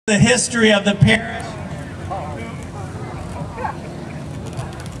the history of the parish.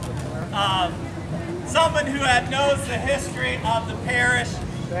 Someone who knows the history of the parish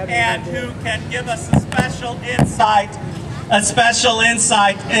and who can give us a special insight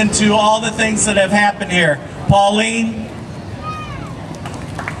into all the things that have happened here. Pauline.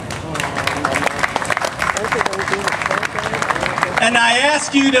 And I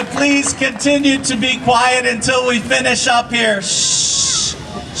ask you to please continue to be quiet until we finish up here. Shh.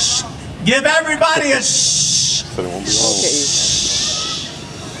 Shh. Give everybody a shh.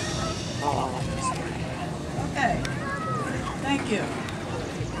 Okay. Thank you.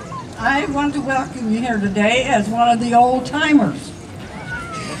 I want to welcome you here today as one of the old timers.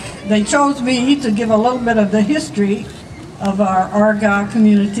 They chose me to give a little bit of the history of our Argyle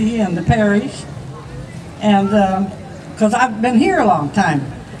community and the parish, and because I've been here a long time.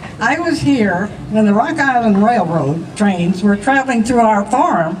 I was here when the Rock Island Railroad trains were traveling through our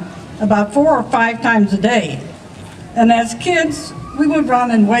farm about 4 or 5 times a day. And as kids, we would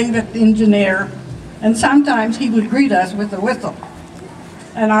run and wave at the engineer, and sometimes he would greet us with a whistle.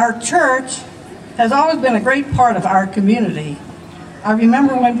 And our church has always been a great part of our community. I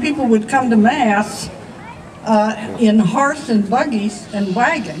remember when people would come to Mass in horse and buggies and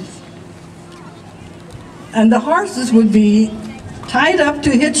wagons, and the horses would be tied up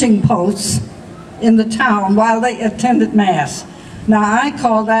to hitching posts in the town while they attended Mass. Now I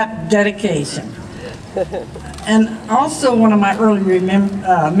call that dedication. And also one of my early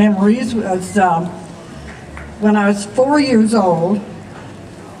memories was when I was 4 years old.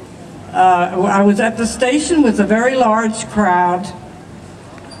 I was at the station with a very large crowd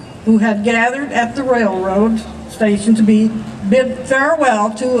who had gathered at the railroad station to bid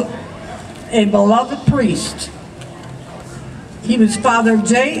farewell to a beloved priest. He was Father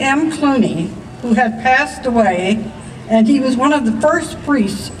J.M. Clooney, who had passed away, and he was one of the first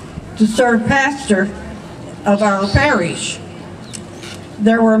priests to serve pastor of our parish.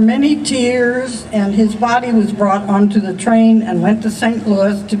 There were many tears, and his body was brought onto the train and went to St.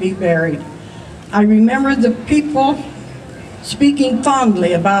 Louis to be buried. I remember the people speaking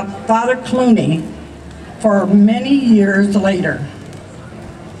fondly about Father Clooney for many years later.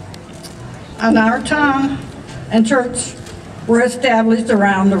 And our town and church were established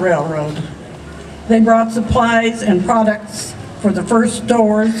around the railroad. They brought supplies and products for the first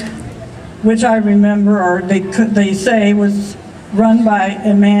stores, which I remember, or they say, was run by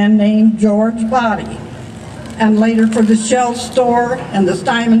a man named George Body, and later for the Shell store and the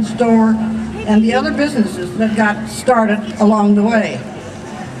Steinman store and the other businesses that got started along the way.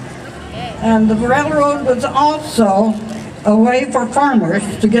 And the railroad was also a way for farmers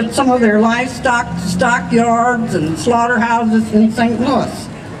to get some of their livestock to stockyards and slaughterhouses in St. Louis.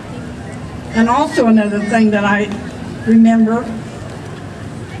 And also another thing that I remember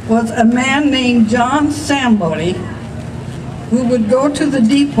was a man named John Sambody, who would go to the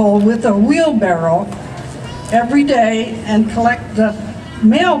depot with a wheelbarrow every day and collect the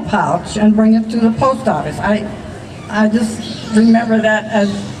mail pouch and bring it to the post office. I just remember that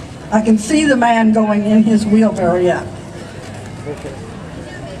as I can see the man going in his wheelbarrow yet.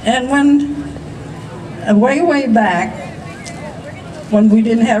 And when, way back, when we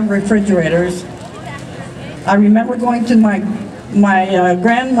didn't have refrigerators, I remember going to my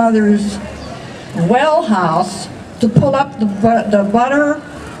grandmother's well house to pull up the butter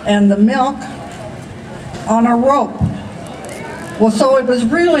and the milk on a rope. Well, so it was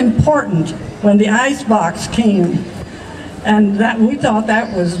real important when the ice box came, and that we thought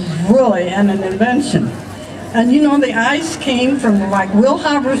that was really an invention. And you know, the ice came from like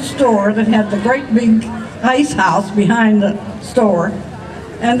Wilhaver's store that had the great big ice house behind the store,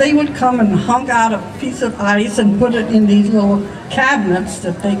 and they would come and hunk out a piece of ice and put it in these little cabinets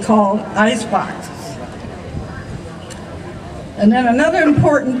that they called ice boxes. And then another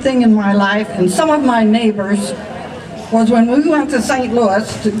important thing in my life, and some of my neighbors, was when we went to St.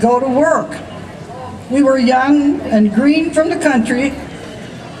 Louis to go to work. We were young and green from the country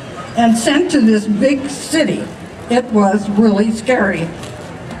and sent to this big city. It was really scary.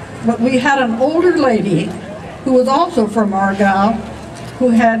 But we had an older lady who was also from Argyle,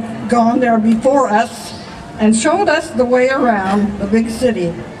 who had gone there before us and showed us the way around the big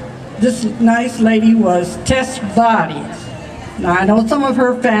city. This nice lady was Tess Body. Now I know some of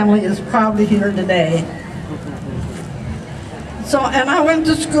her family is probably here today. So, and I went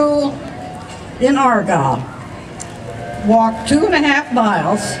to school in Argyle. Walked 2.5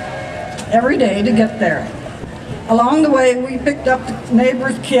 miles every day to get there. Along the way, we picked up the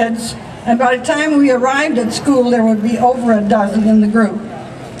neighbors' kids, and by the time we arrived at school, there would be over a dozen in the group.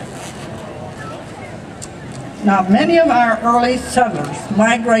 Now, many of our early settlers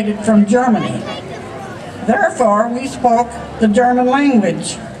migrated from Germany. Therefore, we spoke the German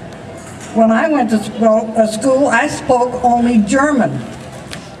language. When I went to school, I spoke only German.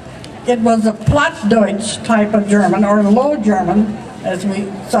 It was a Plattdeutsch type of German, or Low German, as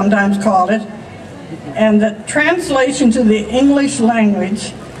we sometimes called it. And the translation to the English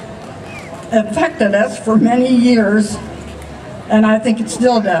language affected us for many years, and I think it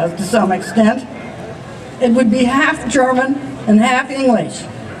still does to some extent. It would be half German and half English.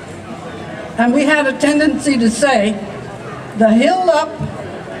 And we had a tendency to say, the hill up,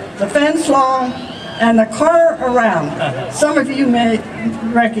 the fence long, and the car around. Some of you may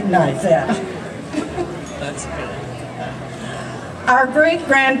recognize that. That's good. Our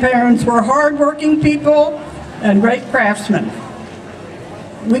great-grandparents were hard-working people and great craftsmen.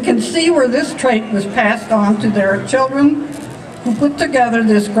 We can see where this trait was passed on to their children, who put together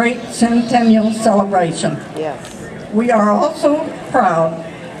this great Centennial celebration. Yes. We are also proud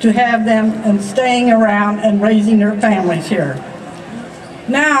to have them and staying around and raising their families here.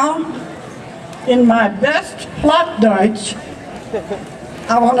 Now, in my best Plattdeutsch,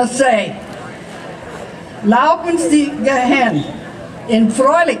 I want to say, laufen Sie gehen in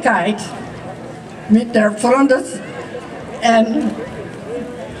Fröhlichkeit mit der Freundes- und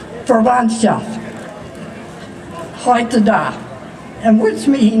Verwandtschaft heute da, and which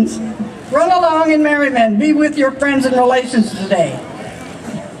means run along in merriment, be with your friends and relations today.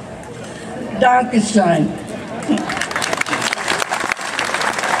 Dankeschön.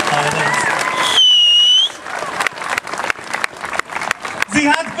 Sie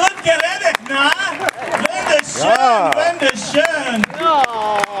hat gut geredet, na? Wunderschön, Ja. wunderschön.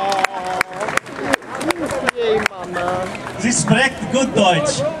 Yay, Mama. Sie spricht gut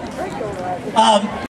Deutsch.